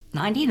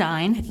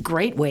99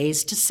 Great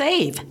Ways to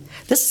Save.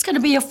 This is going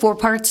to be a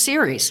 4-part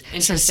series, so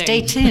Interesting.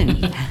 stay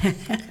tuned.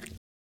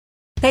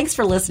 Thanks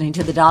for listening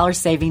to the Dollar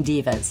Saving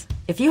Divas.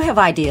 If you have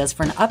ideas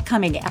for an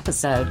upcoming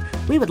episode,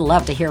 we would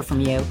love to hear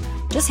from you.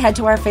 Just head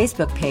to our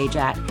Facebook page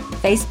at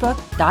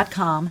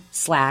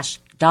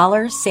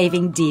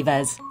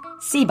facebook.com/DollarSavingDivas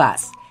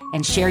CBUS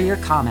and share your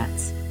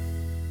comments.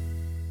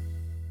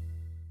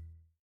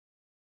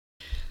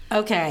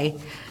 Okay.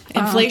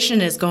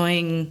 Inflation is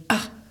going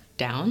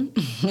down.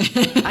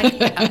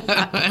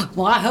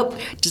 Well, I hope.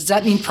 Does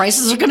that mean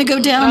prices are going to go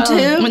down too?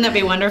 Wouldn't that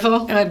be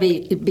wonderful? It'd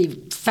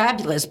be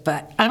fabulous,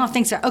 but I don't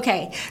think so.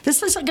 Okay,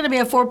 this is going to be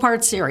a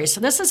 4-part series.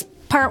 So this is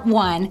part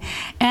 1,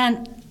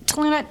 and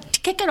to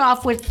kick it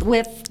off with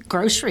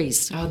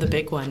groceries. Oh, the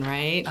big one,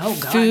 right? Oh,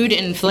 God. Food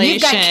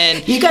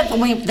inflation.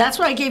 That's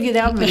why I gave you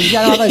that one. You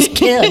got all those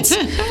kids.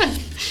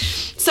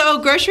 So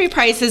grocery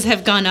prices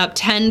have gone up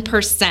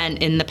 10%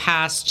 in the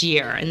past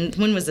year. And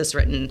when was this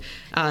written?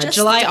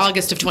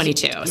 August of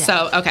 22. Yeah.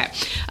 So, okay.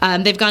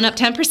 They've gone up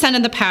 10%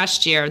 in the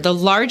past year, the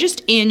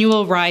largest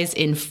annual rise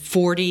in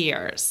 40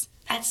 years.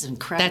 That's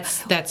incredible.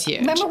 That's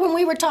huge. Remember when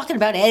we were talking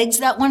about eggs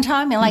that one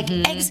time?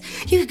 And eggs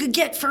you could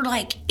get for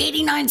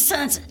 89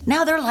 cents.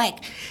 Now they're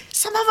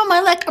some of them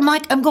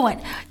I'm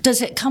going,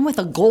 does it come with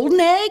a golden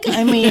egg?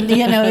 I mean,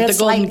 it's the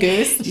golden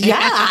goose? Yeah.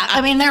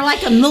 I mean, they're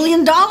 $1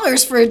 million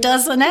for a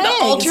dozen eggs.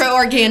 The ultra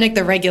organic,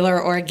 the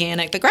regular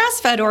organic, the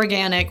grass-fed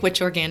organic.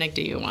 Which organic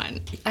do you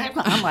want?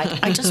 I'm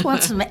I just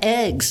want some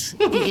eggs,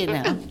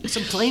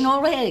 some plain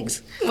old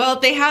eggs. Well,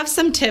 they have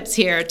some tips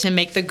here to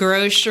make the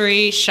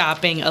grocery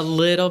shopping a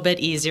little bit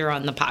easier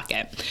on the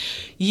pocket.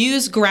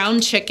 Use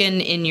ground chicken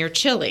in your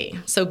chili.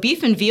 So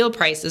beef and veal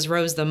prices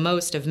rose the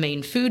most of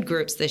main food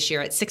groups this year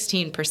at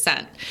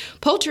 16%.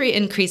 Poultry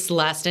increased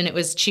less, and it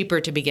was cheaper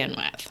to begin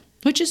with,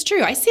 which is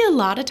true. I see a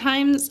lot of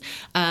times,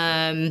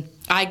 I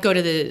go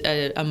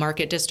to a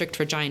market district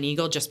for Giant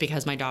Eagle just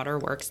because my daughter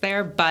works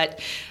there, but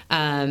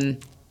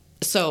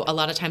so a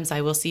lot of times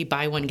I will see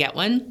buy one, get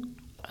one.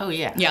 Oh,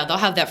 yeah. Yeah, they'll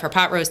have that for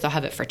pot roast. They'll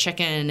have it for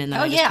chicken. And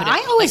then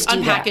I always do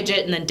unpackage that.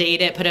 it and then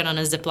date it, put it on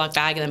a Ziploc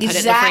bag, and then put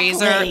it in the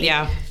freezer.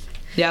 Yeah.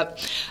 Yep.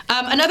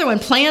 Another one,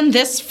 plan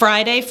this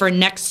Friday for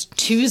next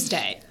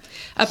Tuesday.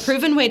 A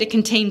proven way to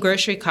contain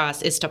grocery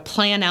costs is to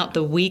plan out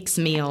the week's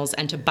meals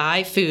and to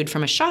buy food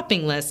from a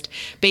shopping list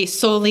based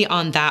solely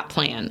on that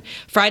plan.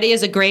 Friday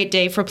is a great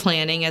day for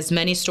planning, as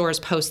many stores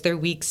post their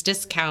week's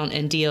discount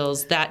and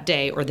deals that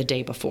day or the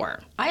day before.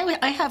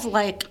 I have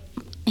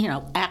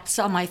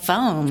apps on my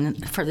phone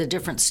for the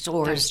different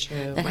stores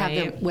that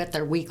have what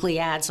their weekly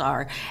ads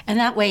are.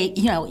 And that way,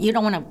 you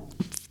don't want to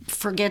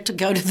forget to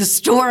go to the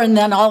store and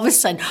then all of a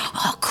sudden,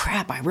 oh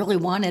crap, I really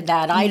wanted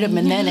that item,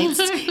 and then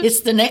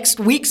it's the next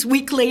week's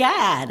weekly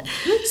ad.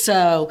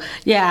 So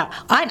yeah,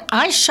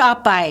 I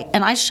shop by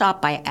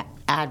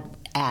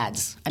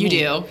ads. You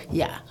do?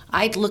 Yeah,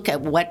 I look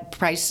at what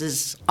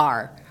prices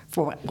are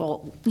for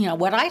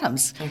what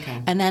items,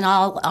 okay, and then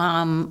I'll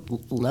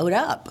load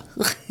up.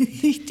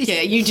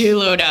 Yeah, you do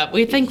load up.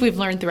 We think we've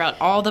learned throughout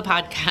all the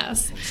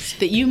podcasts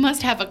that you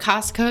must have a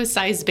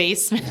Costco-sized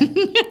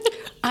basement.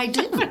 I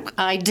do.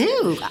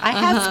 I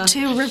have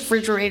 2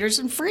 refrigerators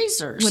and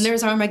freezers. When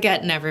there's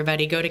Armageddon,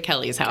 everybody go to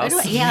Kelly's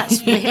house.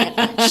 Yes,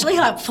 she'll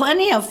have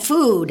plenty of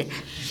food.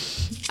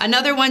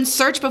 Another one,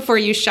 search before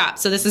you shop.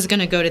 So this is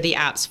going to go to the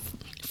apps.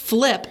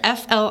 Flip,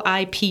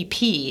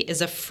 F-L-I-P-P,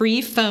 is a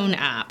free phone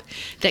app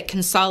that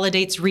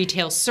consolidates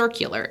retail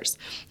circulars.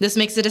 This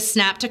makes it a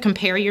snap to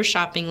compare your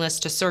shopping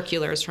list to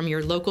circulars from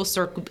your local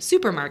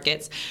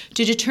supermarkets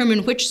to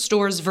determine which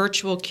store's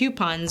virtual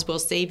coupons will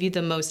save you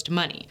the most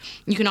money.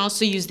 You can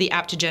also use the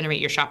app to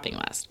generate your shopping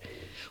list.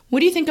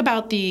 What do you think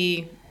about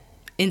the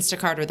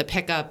Instacart or the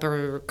pickup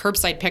or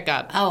curbside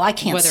pickup? Oh, I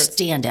can't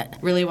stand it.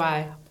 Really,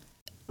 why?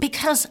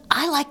 Because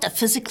I like to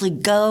physically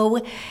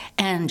go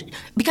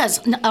because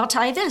I'll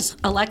tell you this,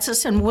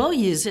 Alexis and Will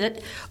use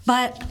it,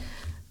 but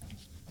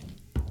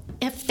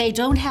if they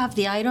don't have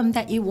the item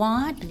that you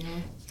want,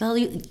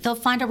 they'll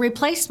find a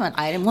replacement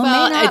item.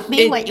 Well, it may not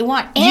be what you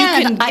want.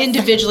 And you can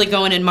individually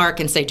go in and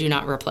mark and say, do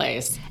not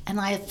replace. And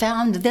I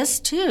found this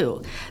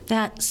too,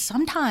 that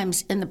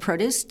sometimes in the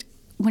produce,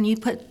 when you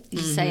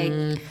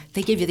say,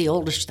 they give you the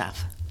older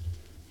stuff.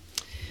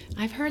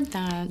 I've heard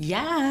that.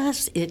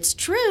 Yes, it's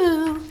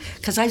true.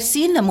 Because I've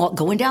seen them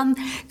going down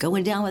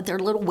with their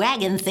little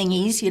wagon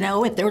thingies,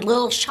 with their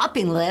little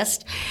shopping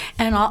list,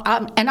 and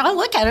I'll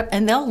look at it,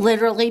 and they'll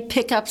literally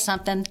pick up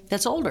something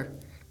that's older.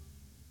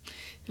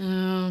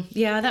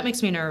 Yeah, that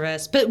makes me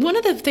nervous. But one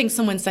of the things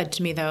someone said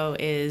to me though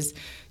is,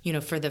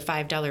 for the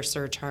 $5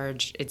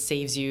 surcharge, it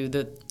saves you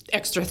the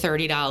extra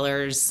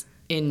 $30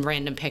 in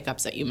random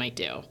pickups that you might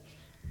do.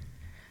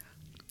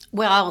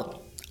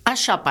 Well, I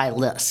shop by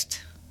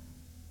list.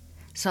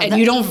 So and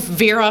you don't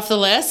veer off the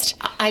list?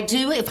 I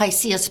do if I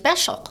see a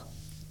special.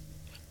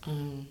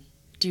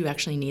 Do you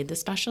actually need the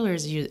special, or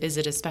is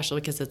it a special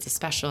because it's a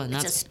special? And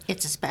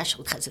it's a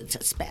special because it's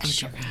a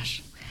special. Oh,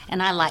 gosh.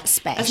 And I like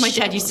specials. As my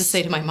dad used to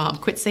say to my mom,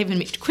 quit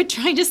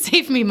trying to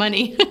save me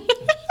money.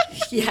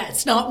 Yeah,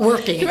 it's not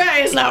working.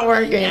 Right, it's not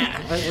working.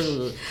 Yeah.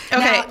 Okay.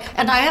 Now,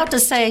 and I have to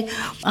say,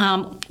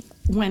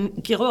 when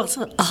Gil was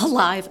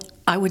alive,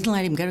 I wouldn't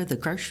let him go to the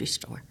grocery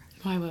store.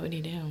 Why? What would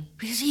he do?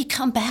 Because he'd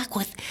come back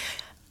with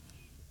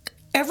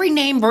every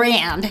name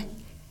brand,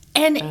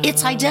 and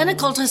it's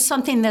identical to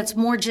something that's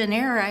more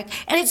generic,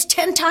 and it's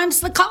 10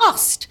 times the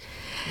cost.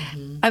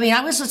 Mm-hmm. I mean,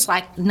 I was just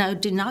like, no,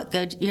 do not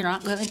go. You're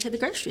not going to the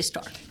grocery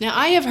store. Now,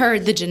 I have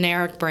heard the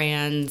generic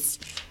brands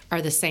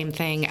are the same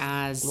thing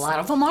as... A lot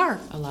of them are.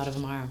 A lot of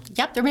them are.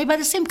 Yep, they're made by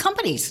the same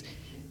companies.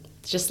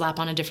 Just slap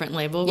on a different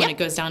label when Yep. it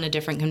goes down to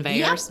different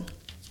conveyors. Yep.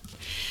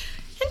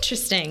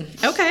 Interesting.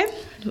 Okay.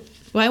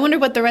 Well, I wonder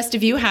what the rest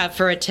of you have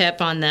for a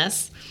tip on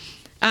this.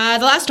 The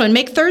last one,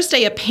 make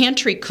Thursday a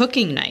pantry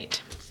cooking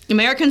night.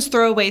 Americans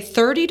throw away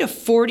 30 to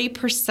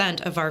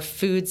 40% of our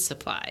food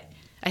supply.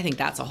 I think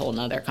that's a whole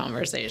nother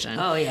conversation.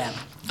 Oh, yeah.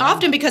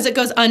 Often because it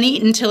goes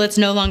uneaten until it's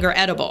no longer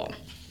edible.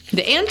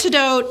 The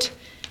antidote...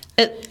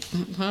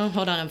 well,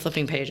 hold on, I'm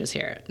flipping pages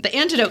here. The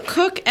antidote,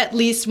 cook at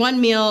least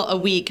one meal a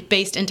week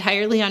based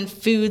entirely on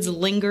foods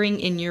lingering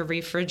in your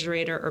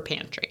refrigerator or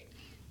pantry.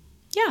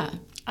 Yeah.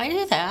 I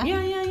do that.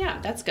 Yeah.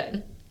 That's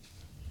good.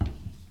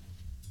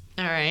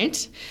 All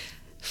right.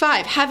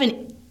 5, have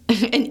an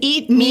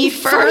eat me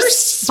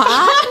first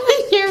spot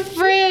in your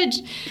fridge.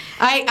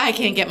 I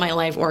can't get my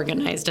life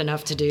organized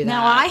enough to do that.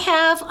 Now,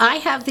 I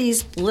have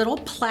these little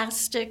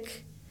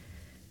plastic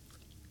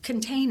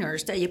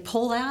containers that you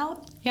pull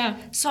out. Yeah.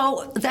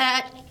 So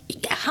that,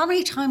 how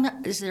many times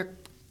is there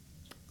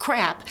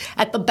crap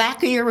at the back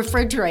of your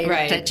refrigerator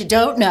Right. that you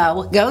don't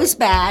know, goes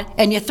bad,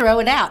 and you throw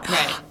it out?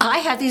 Right. I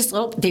have these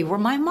little, they were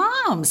my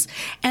mom's,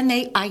 and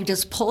I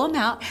just pull them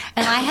out,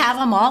 and I have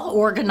them all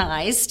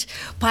organized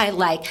by,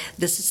 like,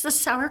 this is the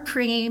sour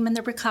cream and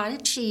the ricotta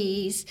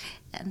cheese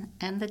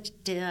and the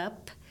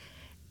dip,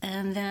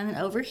 and then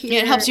over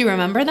here. It helps you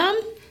remember them?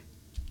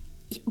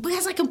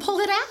 Because I can pull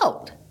it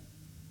out.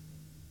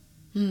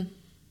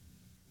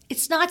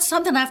 It's not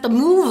something I have to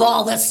move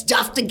all this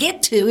stuff to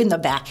get to in the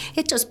back.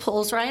 It just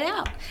pulls right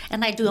out.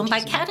 And I do them by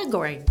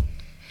category.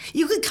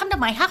 You could come to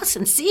my house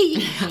and see.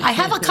 I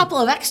have a couple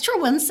of extra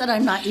ones that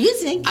I'm not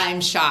using. I'm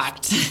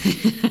shocked.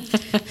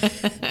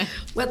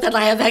 What, that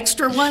I have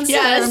extra ones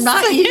that I'm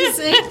not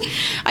using?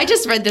 I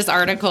just read this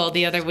article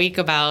the other week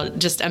about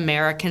just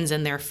Americans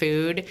and their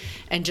food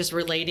and just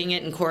relating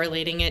it and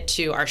correlating it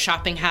to our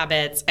shopping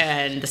habits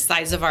and the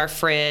size of our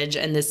fridge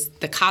and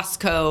the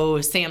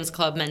Costco, Sam's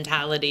Club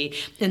mentality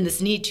and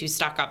this need to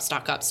stock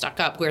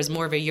up. Whereas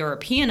more of a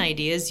European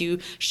idea is you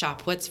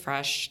shop what's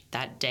fresh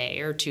that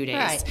day or 2 days.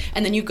 Right.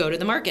 And then you go to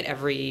the market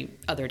every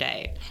other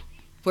day.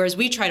 Whereas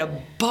we try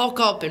to bulk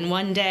up in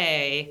one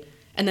day.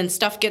 And then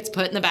stuff gets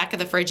put in the back of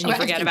the fridge and you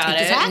forget about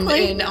it.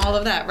 Exactly. And all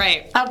of that,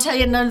 right. I'll tell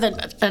you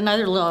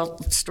another little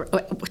story.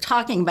 We're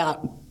talking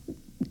about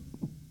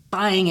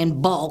buying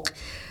in bulk.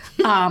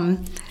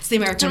 It's the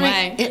American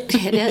way. It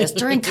is.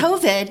 During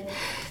COVID,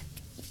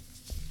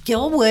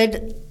 Gil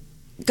would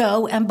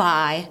go and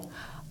buy,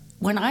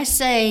 when I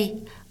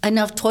say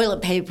enough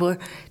toilet paper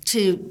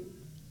to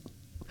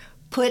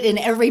put in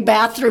every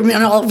bathroom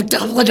in all of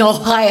Dublin,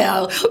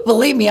 Ohio.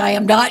 Believe me, I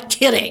am not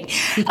kidding.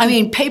 I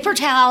mean, paper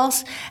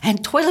towels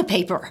and toilet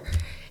paper.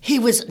 He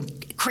was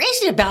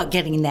crazy about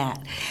getting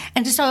that.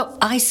 And so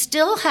I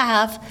still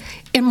have,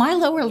 in my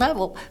lower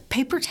level,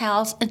 paper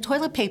towels and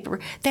toilet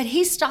paper that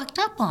he stocked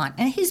up on.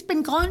 And he's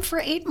been gone for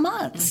 8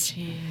 months. Oh,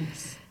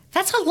 jeez.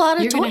 That's a lot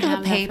of You're gonna toilet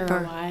have paper. that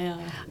for a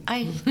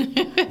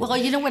while. Well,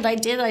 you know what I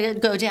did? I did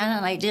go down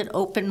and I did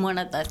open one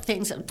of the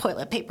things of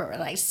toilet paper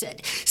and I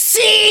said,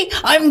 see,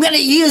 I'm going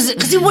to use it,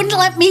 because he wouldn't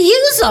let me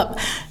use them.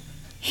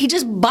 He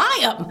just buy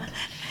them.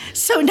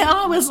 So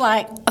now I was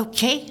like,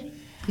 okay,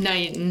 No,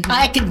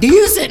 I can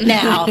use it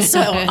now. So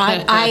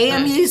I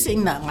am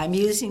using them. I'm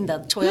using the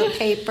toilet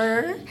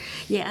paper.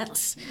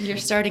 Yes. You're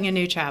starting a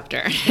new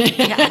chapter.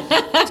 Yeah.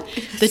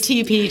 The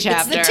TP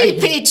chapter. It's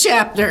the TP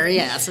chapter,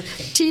 yes.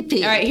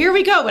 TP. All right, here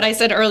we go. What I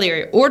said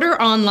earlier,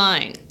 order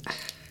online.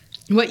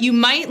 What you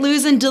might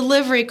lose in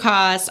delivery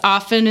costs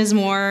often is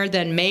more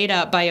than made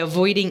up by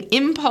avoiding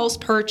impulse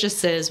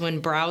purchases when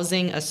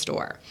browsing a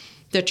store.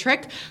 The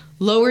trick,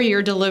 lower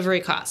your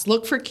delivery costs.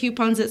 Look for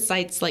coupons at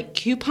sites like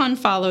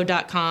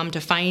couponfollow.com to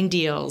find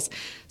deals,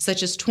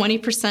 such as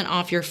 20%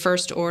 off your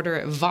first order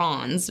at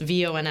Vons,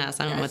 V-O-N-S,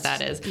 I don't know what that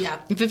is. Yeah.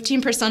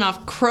 15%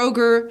 off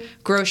Kroger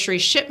grocery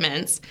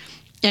shipments,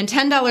 and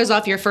 $10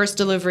 off your first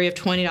delivery of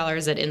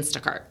 $20 at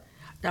Instacart.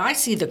 Now I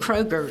see the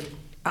Kroger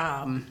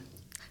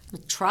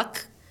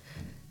truck,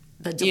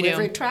 the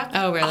delivery truck.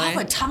 Oh, really? All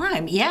the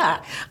time,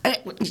 yeah.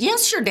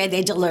 Yesterday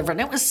they delivered.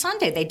 It was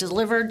Sunday. They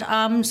delivered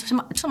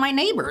to my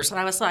neighbors, and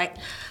I was like,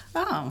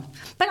 oh.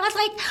 But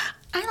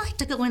I like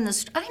to go in the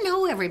store. I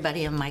know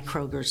everybody in my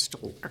Kroger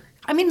store.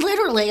 I mean,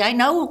 literally, I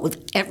know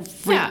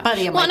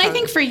everybody in my Well, and Kroger. I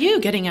think for you,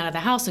 getting out of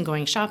the house and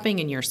going shopping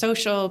and you're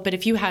social, but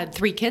if you had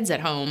 3 kids at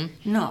home,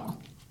 No.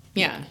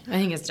 yeah, I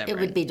think it's different.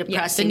 It would be Yeah,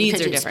 depressing the needs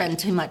because are you'd different.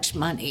 spend too much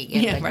money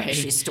in Yeah, the right.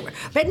 grocery store.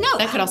 But no,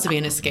 That could also be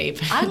an escape.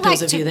 I Those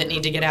like of to- you that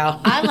need to get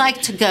out. I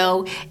like to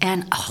go,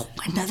 and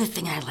another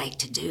thing I like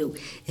to do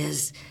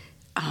is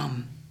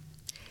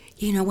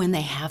when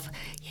they have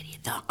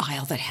the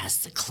aisle that has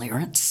the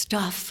clearance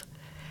stuff,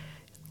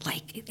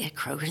 like at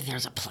Kroger,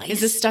 there's a place.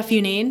 Is this stuff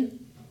you need?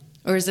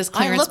 Or is this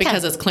clearance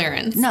because it's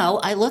clearance? No,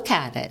 I look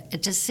at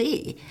it to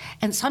see.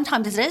 And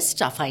sometimes it is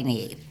stuff I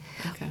need.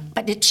 Okay.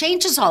 But it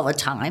changes all the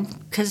time,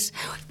 because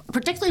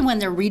particularly when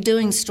they're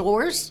redoing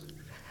stores,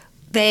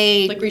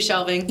 like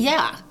reshelving?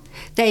 Yeah.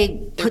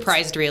 They're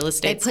prized real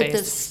estate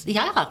space.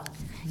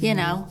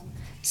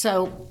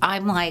 So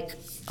I'm like,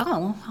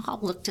 oh, I'll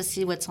look to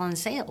see what's on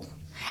sale.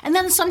 And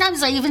then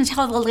sometimes I even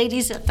tell the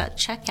ladies at the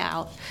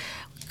checkout,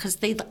 because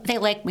they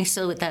like me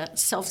so with that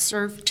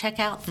self-serve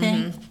checkout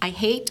thing. I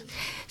hate.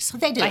 So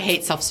they do. I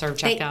hate self-serve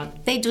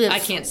checkout. They do it. I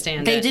can't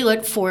stand it. They do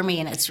it for me,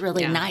 and it's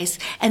really nice.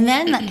 And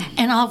then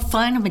I'll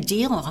find them a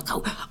deal, and I'll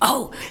go,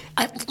 oh,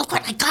 look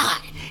what I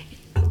got.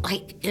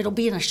 Like, it'll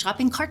be in a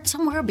shopping cart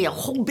somewhere. It'll be a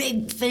whole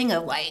big thing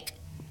of like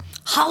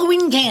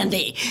Halloween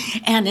candy,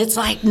 and it's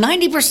like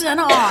 90%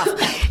 off.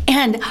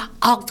 And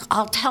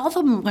I'll tell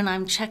them when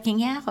I'm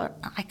checking out,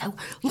 I go,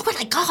 look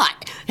what I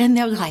got. And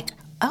they're like,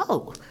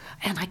 oh.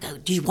 And I go,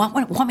 do you want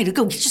me to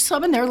go get you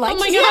some? And they're like, oh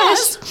my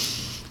yes.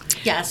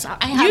 gosh. Yes.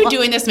 You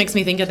doing this makes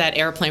me think of that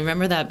airplane.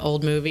 Remember that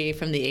old movie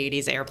from the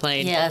 80s,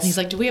 Airplane? Yes. He's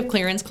like, do we have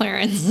clearance?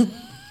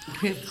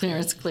 We have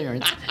clearance.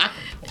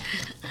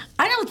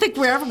 I don't think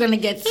we're ever going to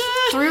get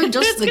through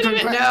just the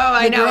groceries. No,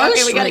 I know.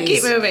 Okay, we got to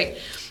keep moving.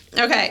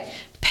 Okay.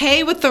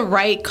 Pay with the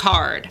right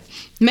card.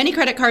 Many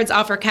credit cards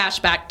offer cash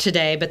back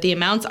today, but the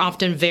amounts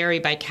often vary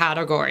by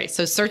category.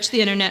 So search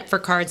the internet for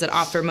cards that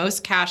offer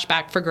most cash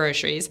back for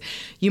groceries.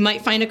 You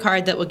might find a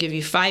card that will give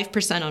you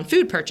 5% on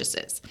food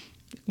purchases.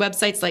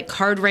 Websites like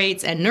Card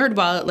Rates and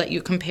NerdWallet let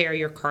you compare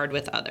your card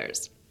with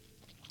others.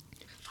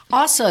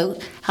 Also,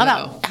 how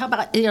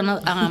about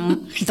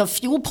the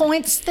fuel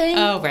points thing?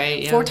 Oh,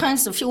 right. Yeah. 4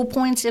 times the fuel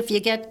points if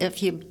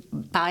you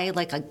buy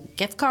like a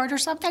gift card or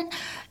something.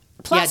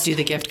 Plus, do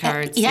the gift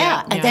cards.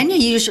 And then you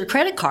use your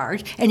credit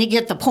card and you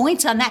get the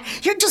points on that.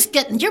 They're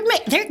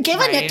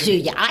giving it to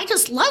you. I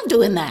just love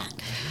doing that.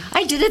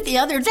 I did it the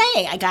other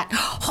day. I got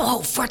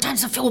 4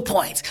 times the fuel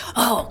points.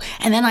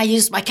 And then I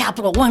used my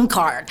Capital One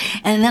card,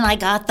 and then I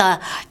got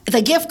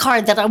the gift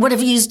card that I would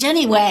have used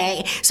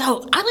anyway.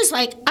 So I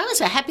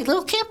was a happy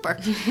little camper.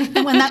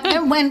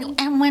 And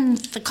when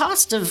the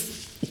cost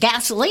of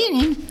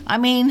gasoline, I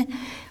mean,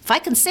 if I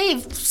can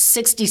save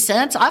 60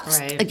 cents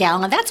a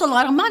gallon, that's a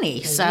lot of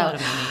money. A lot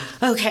of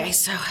money. Okay,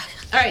 so.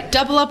 All right,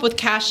 double up with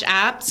cash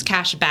apps,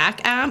 cash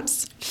back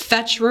apps,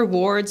 Fetch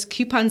Rewards,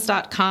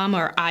 Coupons.com,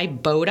 or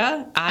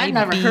iBotta. I've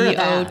never heard of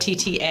that.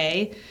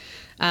 IBOTTA.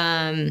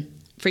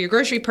 For your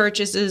grocery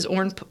purchases,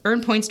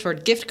 earn points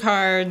toward gift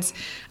cards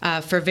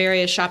for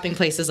various shopping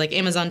places like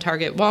Amazon,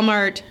 Target,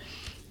 Walmart.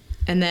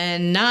 And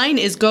then 9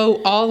 is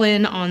go all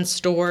in on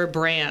store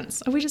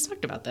brands. Oh, we just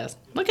talked about this.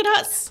 Look at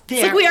us.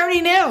 It's like we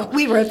already knew.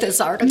 We wrote this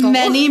article.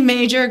 Many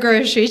major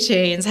grocery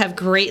chains have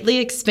greatly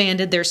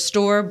expanded their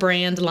store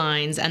brand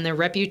lines, and their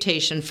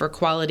reputation for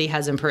quality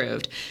has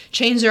improved.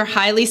 Chains are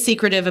highly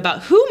secretive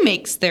about who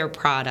makes their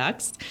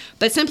products,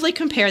 but simply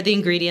compare the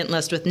ingredient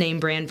list with name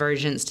brand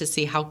versions to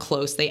see how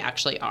close they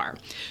actually are.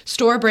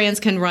 Store brands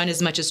can run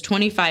as much as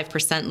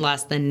 25%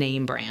 less than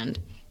name brand.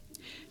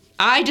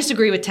 I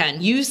disagree with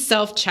 10. Use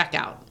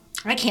self-checkout.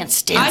 I can't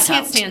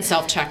stand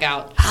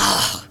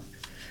self-checkout.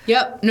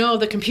 Yep. No,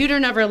 the computer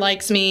never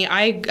likes me.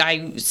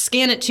 I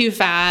scan it too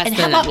fast,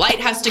 and the light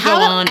has to go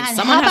on, and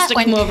someone has to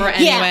come over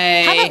anyway.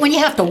 Yeah. How about when you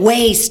have to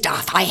weigh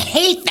stuff? I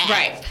hate that.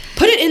 Right.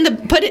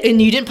 And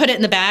you didn't put it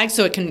in the bag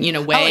so it can, weigh.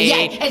 Oh,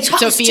 yeah.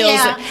 So it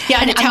feels,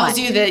 and it tells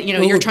you that,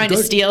 you're trying to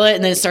steal it,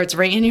 and then it starts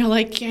ringing, and you're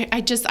like,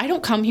 I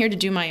don't come here to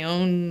do my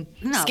own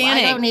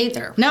scanning. I don't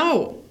either.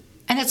 No.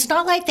 And it's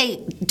not like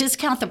they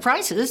discount the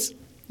prices.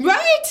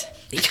 Right?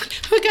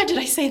 Oh, God, did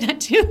I say that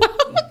too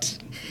loud?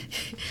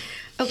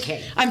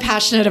 Okay. I'm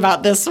passionate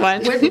about this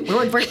one.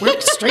 We're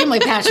extremely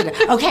passionate.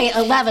 Okay,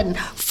 11.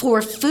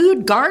 For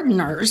food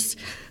gardeners,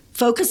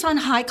 focus on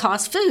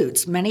high-cost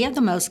foods. Many of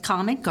the most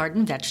common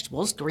garden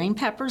vegetables, green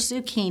peppers,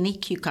 zucchini,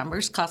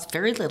 cucumbers, cost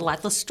very little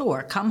at the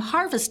store come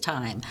harvest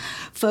time.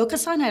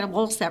 Focus on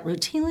edibles that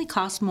routinely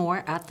cost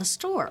more at the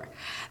store.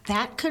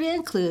 That could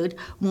include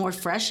more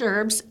fresh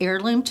herbs,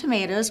 heirloom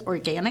tomatoes,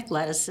 organic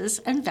lettuces,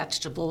 and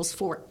vegetables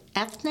for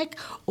ethnic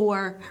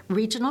or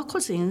regional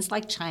cuisines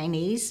like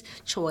Chinese,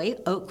 choy,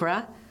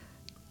 okra,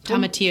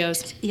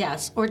 tomatillos.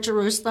 Yes, or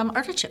Jerusalem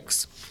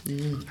artichokes.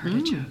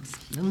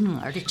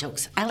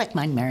 Artichokes. I like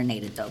mine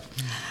marinated, though.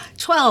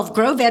 12,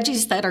 grow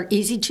veggies that are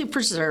easy to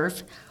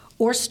preserve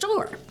or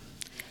store.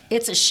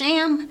 It's a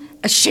sham.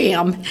 It's a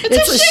sham.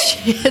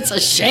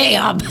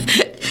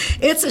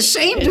 It's a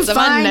shame to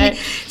find.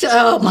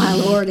 Oh my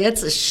Lord!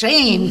 It's a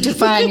shame to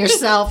find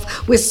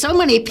yourself with so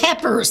many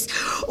peppers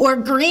or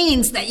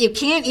greens that you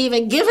can't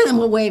even give them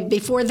away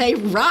before they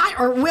rot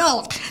or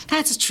wilt.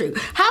 That's true.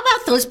 How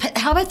about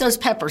those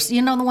peppers? The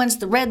ones,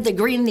 the red, the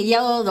green, the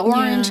yellow, the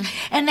orange,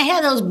 and they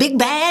have those big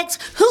bags.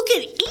 Who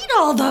can eat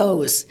all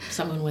those?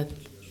 Someone with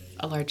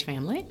a large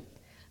family.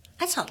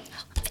 That's all.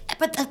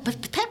 But the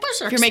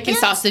peppers are. If you're making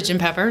sausage and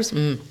peppers.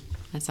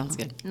 That sounds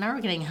good. Now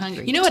we're getting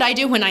hungry. You know what I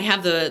do when I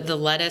have the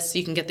lettuce?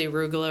 You can get the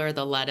arugula or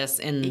the lettuce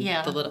in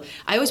the little.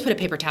 I always put a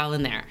paper towel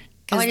in there.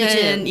 I do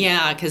too.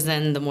 Yeah, because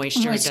then the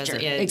moisture does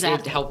it. Yeah,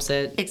 exactly. It helps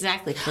it.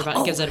 Exactly.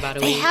 Gives it about a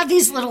week. They week. have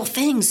these little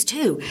things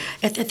too.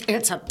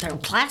 They're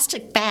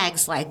plastic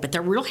bags, but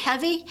they're real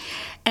heavy,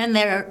 and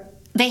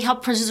they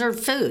help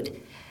preserve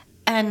food.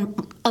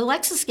 And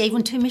Alexis gave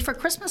one to me for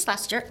Christmas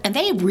last year, and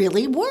they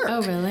really work.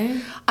 Oh,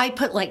 really? I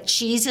put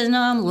cheese in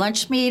them,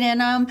 lunch meat in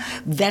them,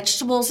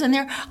 vegetables in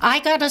there. I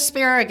got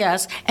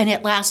asparagus, and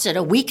it lasted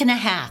a week and a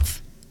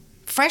half.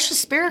 Fresh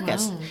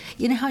asparagus. Wow.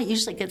 You know how it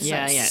usually gets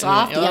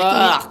soft?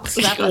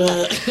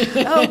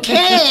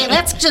 Okay,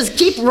 let's just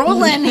keep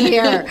rolling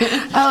here.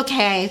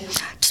 Okay,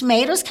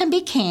 tomatoes can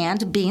be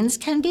canned, beans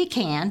can be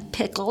canned,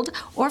 pickled,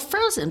 or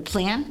frozen.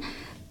 Plant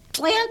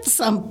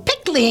some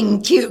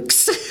pickling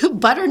cukes.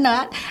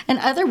 Butternut and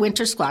other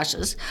winter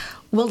squashes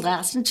will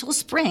last until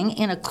spring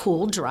in a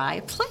cool,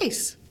 dry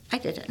place. I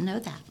didn't know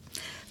that.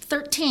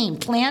 13,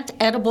 plant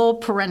edible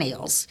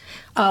perennials.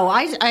 Oh,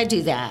 I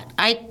do that.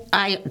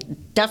 I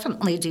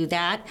definitely do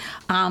that.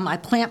 I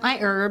plant my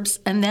herbs,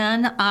 and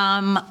then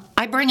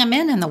I bring them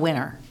in the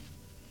winter.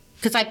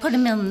 Because I put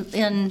them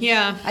in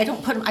I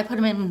don't put them, I put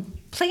them in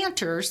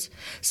planters,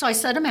 so I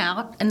set them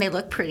out, and they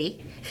look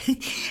pretty.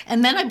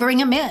 And then I bring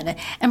them in.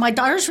 And my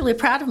daughter's really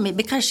proud of me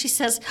because she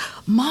says,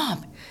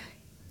 Mom,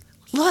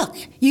 look,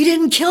 you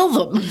didn't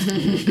kill them.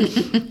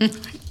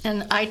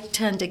 And I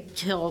tend to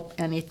kill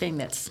anything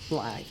that's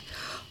live.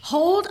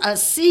 Hold a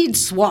seed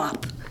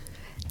swap.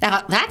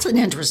 Now, that's an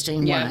interesting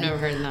one. Yeah, I've never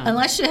heard of that.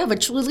 Unless you have a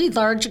truly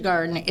large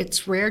garden,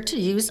 it's rare to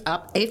use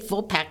up a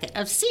full packet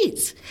of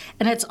seeds.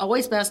 And it's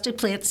always best to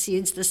plant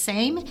seeds the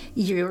same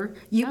year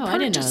you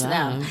purchase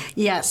them.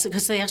 Yes,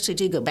 because they actually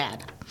do go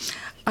bad.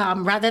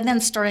 Rather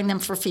than storing them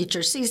for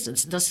future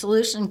seasons. The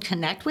solution: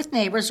 connect with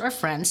neighbors or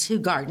friends who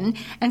garden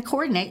and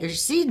coordinate your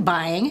seed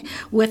buying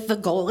with the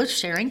goal of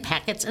sharing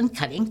packets and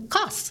cutting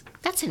costs.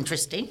 That's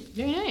interesting.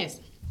 Very nice.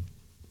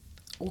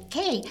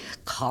 Okay,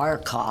 car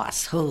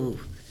costs. Ooh.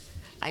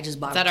 I just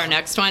bought. Is that our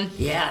next one?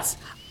 Yes.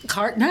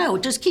 No,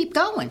 just keep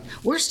going.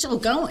 We're still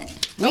going.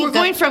 We're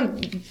going from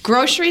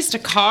groceries to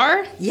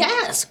car?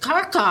 Yes,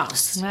 car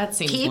costs. That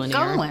seems keep linear.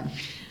 going.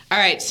 All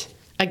right.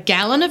 A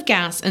gallon of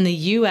gas in the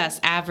U.S.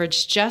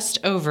 averaged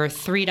just over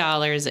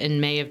 $3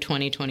 in May of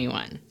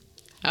 2021.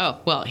 Oh,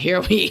 well,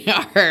 here we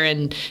are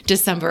in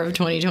December of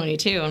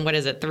 2022, and what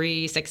is it,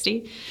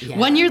 $3.60? Yeah,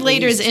 1 year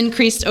later is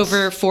increased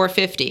over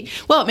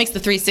 $4.50. Well, it makes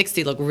the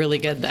 $3.60 look really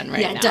good then,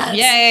 right? Yeah, now. it does.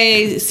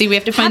 Yay! See, we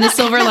have to find the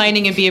silver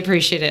lining and be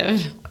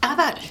appreciative. How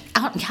about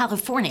out in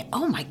California?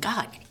 Oh my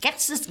God,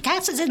 gas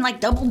is in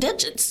double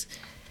digits.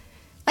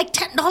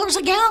 $10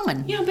 a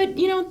gallon. Yeah, but,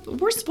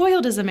 we're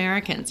spoiled as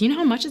Americans. You know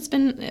how much it's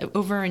been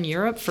over in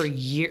Europe for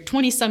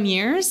 20-some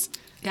years?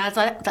 Yeah,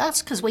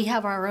 that's because we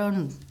have our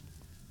own,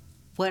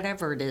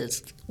 whatever it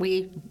is.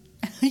 We,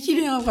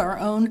 have our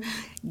own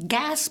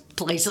gas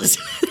places.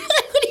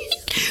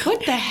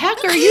 What the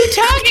heck are you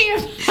talking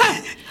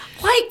about?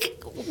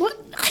 What?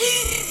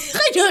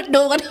 I don't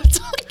know what I'm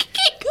talking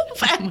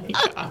about. Oh, my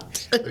God.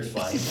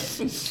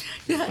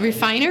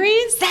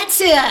 Refineries?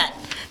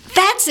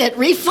 That's it,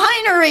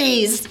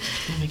 refineries.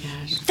 Oh, my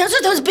gosh. Those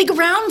are those big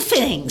round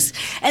things.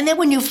 And then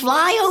when you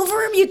fly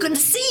over them, you can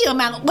see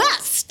them out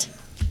west.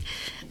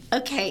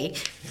 Okay.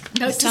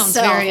 Note to sounds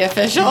self. very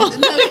official.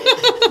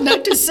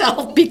 Note to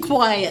self, be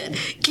quiet.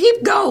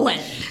 Keep going.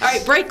 All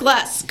right, brake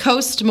less,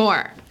 coast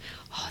more.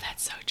 Oh,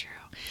 that's so true.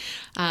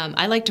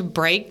 I like to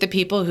brake the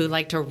people who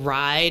like to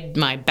ride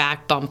my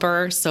back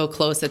bumper so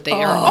close that they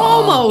are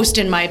almost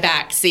in my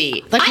back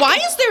seat. Why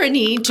is there a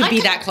need to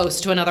be that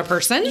close to another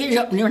person?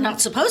 You're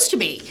not supposed to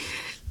be.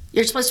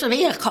 You're supposed to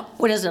be a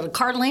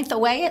car length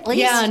away at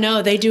least? Yeah,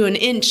 no, they do an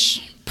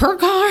inch per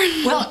car.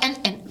 Well,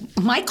 and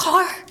my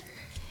car,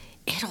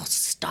 it'll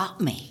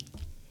stop me.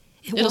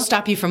 It'll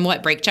stop you from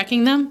what? Brake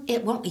checking them?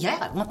 It won't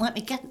let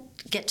me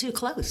get too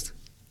close.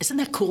 Isn't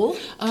that cool?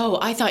 Oh,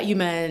 I thought you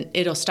meant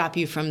it'll stop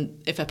you from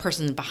if a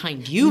person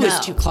behind you is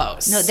too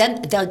close. No,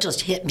 then they'll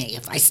just hit me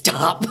if I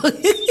stop. Got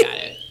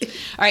it.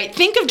 All right,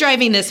 think of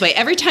driving this way.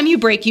 Every time you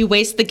brake, you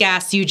waste the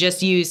gas you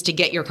just used to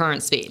get your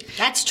current speed.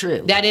 That's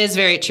true. That is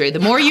very true. The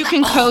more you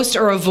can coast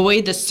or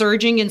avoid the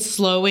surging and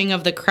slowing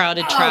of the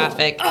crowded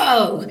traffic,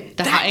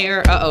 the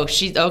higher.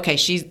 She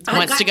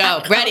wants to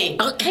go. Ready?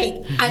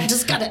 Okay, I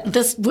just got it.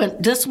 This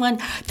one.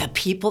 The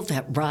people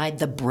that ride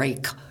the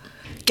brake,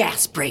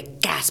 gas brake.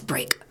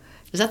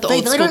 Is that the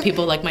old school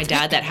people like my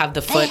dad that have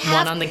the foot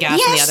one on the gas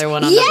and the other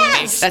one on the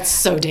brake? That's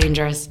so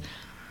dangerous.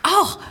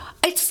 Oh,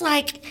 it's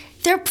like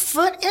their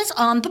foot is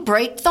on the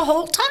brake the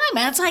whole time.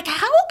 And it's like,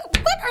 what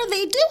are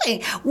they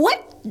doing?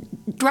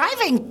 What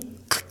driving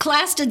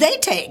class did they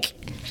take?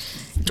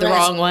 The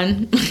wrong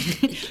one.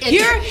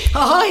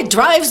 It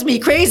drives me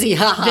crazy.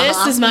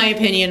 This is my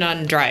opinion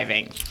on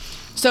driving.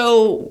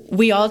 So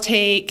we all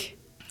take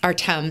our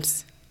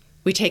temps.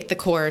 We take the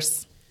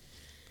course.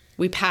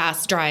 We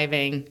pass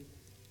driving.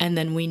 And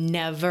then we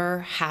never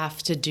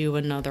have to do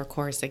another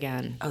course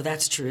again. Oh,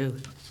 that's true.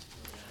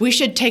 We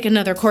should take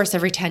another course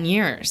every 10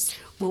 years.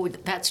 Well,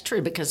 that's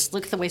true because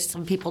look at the way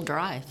some people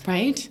drive.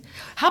 Right?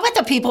 How about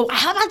the people?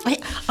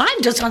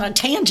 I'm just on a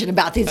tangent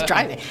about these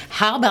driving.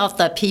 How about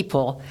the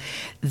people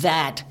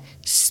that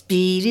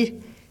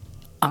speed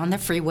on the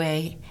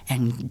freeway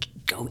and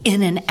go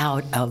in and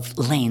out of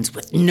lanes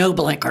with no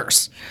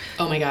blinkers?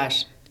 Oh my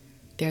gosh.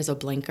 There's a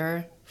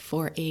blinker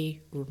for a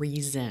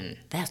reason.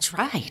 That's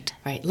right.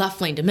 Right.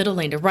 Left lane to middle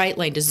lane to right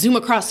lane to zoom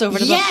across over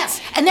to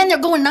Yes, and then they're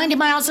going 90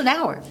 miles an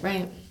hour.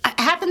 Right. It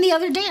happened the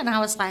other day, and I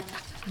was like,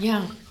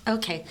 Yeah.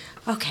 okay.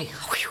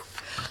 Whew.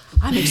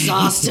 I'm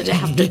exhausted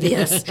after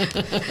this.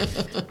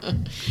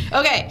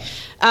 Okay.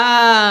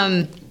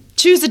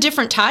 Choose a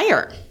different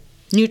tire.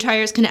 New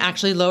tires can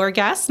actually lower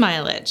gas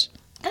mileage.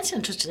 That's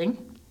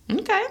interesting.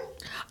 Okay.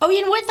 Oh,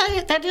 you know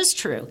what? That is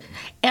true.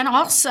 And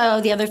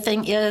also, the other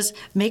thing is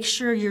make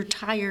sure your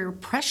tire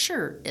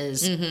pressure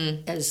is.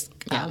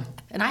 Yeah.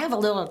 And I have a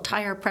little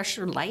tire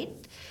pressure light,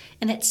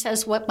 and it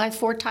says what my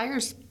 4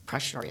 tires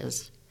pressure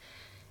is.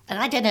 And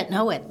I didn't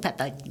know it, but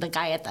the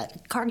guy at the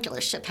car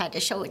dealership had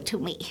to show it to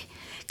me.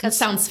 That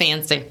sounds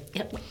fancy.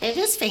 It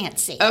is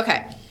fancy.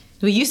 Okay.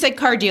 Well, you said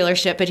car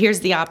dealership, but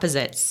here's the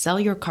opposite. Sell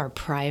your car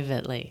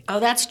privately. Oh,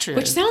 that's true.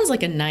 Which sounds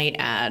like a night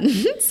ad.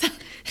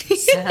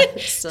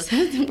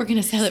 We're going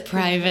to sell it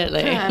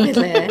privately.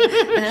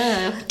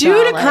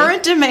 Due to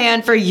current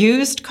demand for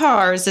used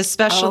cars,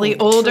 especially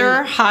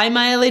older,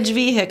 high-mileage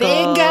vehicles.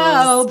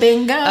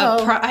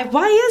 Bingo.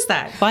 Why is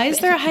that? Why is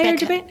there a higher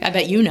demand? I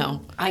bet you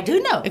know. I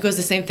do know. It goes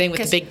the same thing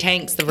with the big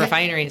tanks, the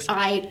refineries.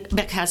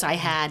 Because I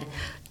had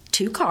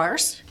 2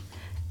 cars,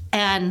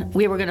 and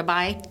we were going to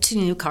buy 2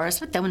 new cars,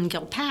 but then when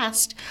Gil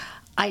passed,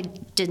 I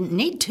didn't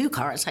need 2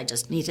 cars. I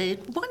just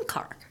needed 1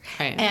 car.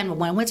 Right. And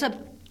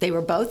they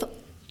were both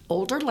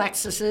older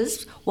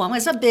Lexuses. One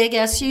was a big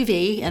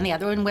SUV, and the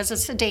other one was a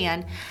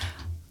sedan.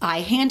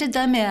 I handed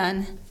them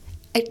in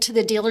to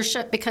the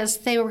dealership because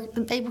they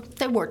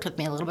worked with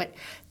me a little bit.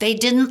 They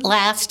didn't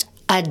last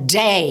a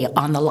day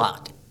on the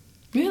lot.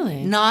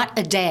 Really? Not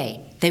a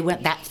day. They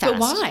went that fast. But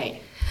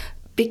why?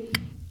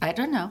 I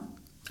don't know.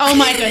 Oh,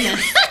 my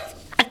goodness.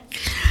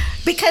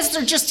 Because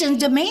they're just in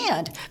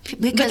demand.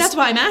 But that's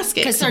why I'm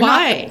asking.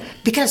 Why?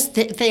 Because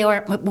they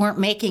weren't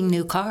making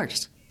new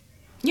cars.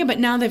 Yeah, but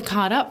now they've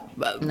caught up.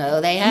 No,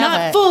 they haven't.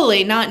 Not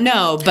fully, but...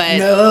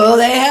 No,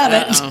 they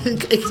haven't.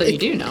 So you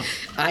do know.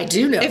 I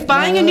do know. If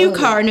buying a new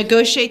car,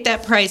 negotiate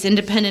that price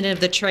independent of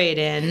the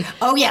trade-in.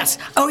 Oh, yes.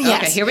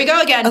 Okay, here we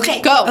go again.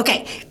 Okay, go.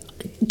 Okay.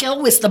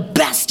 Gil was the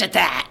best at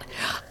that.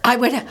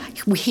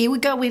 He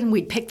would go in,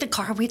 we'd pick the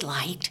car we'd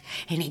liked,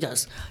 and he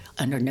goes,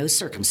 under no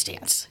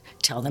circumstance,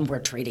 tell them we're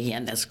trading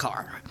in this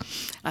car.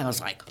 I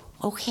was like,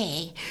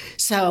 okay.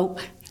 So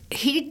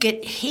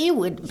he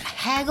would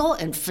haggle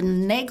and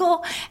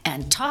finagle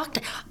and talk.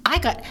 I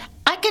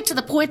get to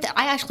the point that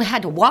I actually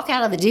had to walk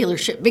out of the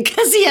dealership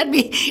because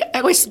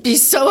I would be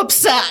so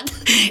upset.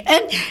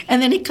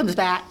 And then he comes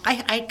back.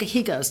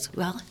 He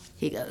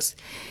goes,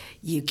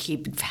 you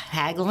keep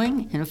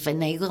haggling and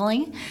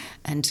finagling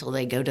until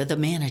they go to the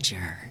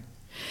manager.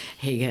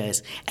 He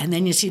goes, and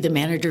then you see the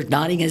manager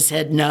nodding his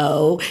head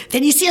no.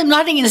 Then you see him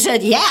nodding his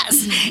head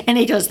yes. And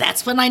he goes,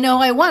 that's when I know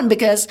I won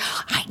because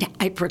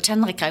I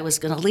pretend like I was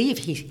going to leave.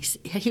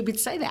 He would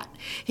say that.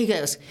 He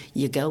goes,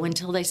 you go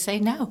until they say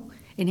no.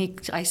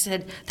 And I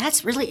said,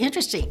 that's really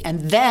interesting.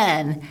 And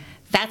then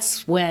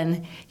that's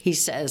when he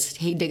says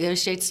he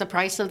negotiates the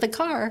price of the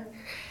car.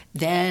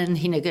 Then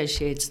he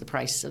negotiates the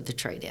price of the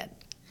trade-in.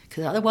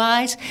 Because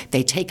otherwise,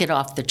 they take it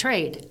off the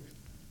trade.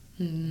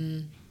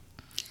 Mm.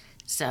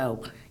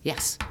 So,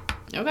 yes.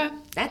 Okay.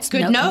 That's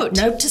good note.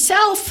 Note to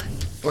self.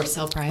 Or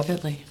sell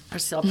privately.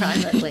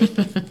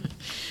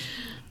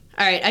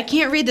 All right, I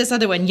can't read this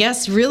other one.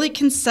 Yes, really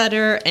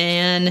consider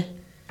an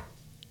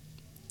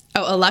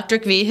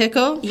electric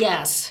vehicle?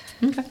 Yes.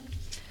 Okay.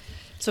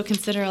 So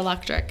consider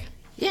electric.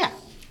 Yeah.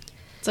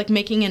 It's like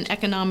making an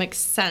economic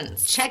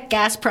sense. Check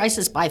gas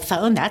prices by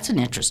phone. That's an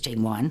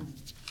interesting one.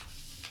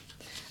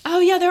 Oh,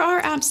 yeah, there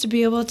are apps to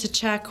be able to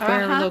check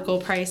where local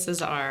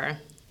prices are.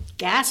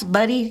 Gas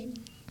Buddy.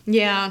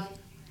 Yeah,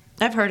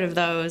 I've heard of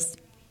those.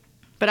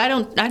 But I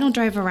don't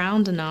drive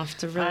around enough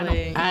to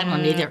really... I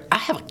don't either. I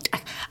have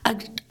a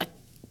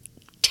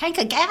tank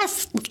of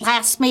gas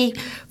lasts me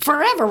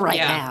forever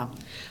now.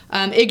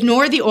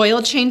 Ignore the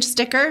oil change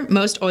sticker.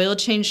 Most oil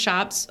change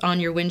shops on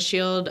your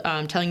windshield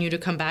telling you to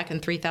come back in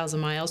 3,000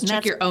 miles.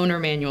 Check your owner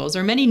manuals.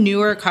 Or many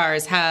newer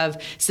cars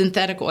have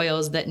synthetic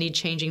oils that need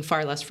changing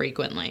far less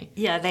frequently.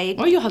 Yeah,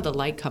 Or you'll have the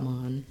light come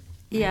on.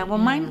 Yeah, well,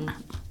 mine...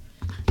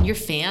 Your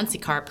fancy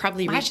car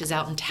probably reaches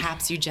out and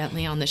taps you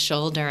gently on the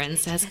shoulder and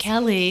says,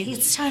 Kelly,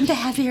 it's time to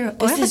have your oil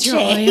this is your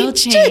oil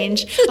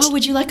change. Oh,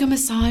 would you like a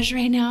massage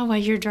right now while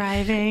you're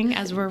driving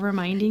as we're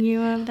reminding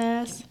you of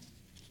this?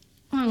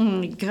 Oh,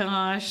 my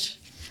gosh.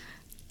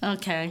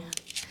 Okay.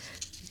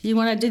 You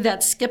want to do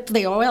that, skip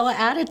the oil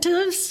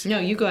additives? No,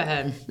 you go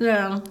ahead.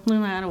 No,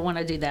 I don't want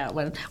to do that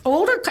one.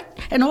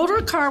 An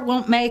older car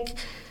won't make...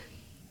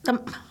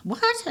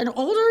 What? An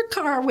older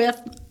car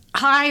with...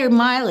 higher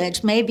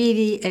mileage may be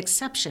the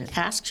exception.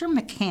 Ask your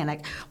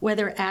mechanic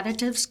whether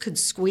additives could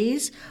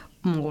squeeze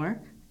more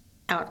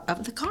out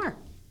of the car.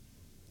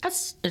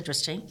 That's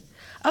interesting.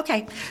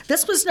 Okay,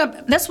 this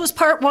was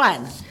part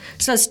 1.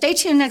 So stay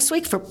tuned next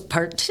week for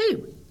part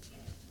 2.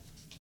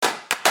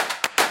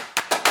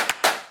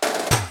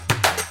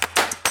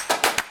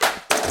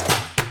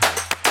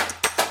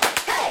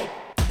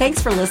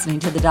 Thanks for listening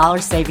to the Dollar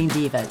Saving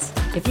Divas.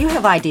 If you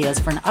have ideas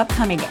for an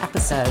upcoming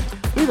episode,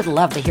 we would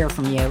love to hear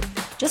from you.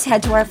 Just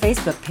head to our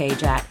Facebook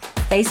page at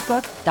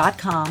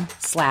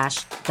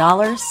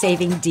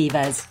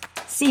facebook.com/dollarsavingdivas,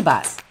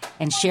 CBUS,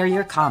 and share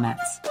your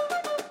comments.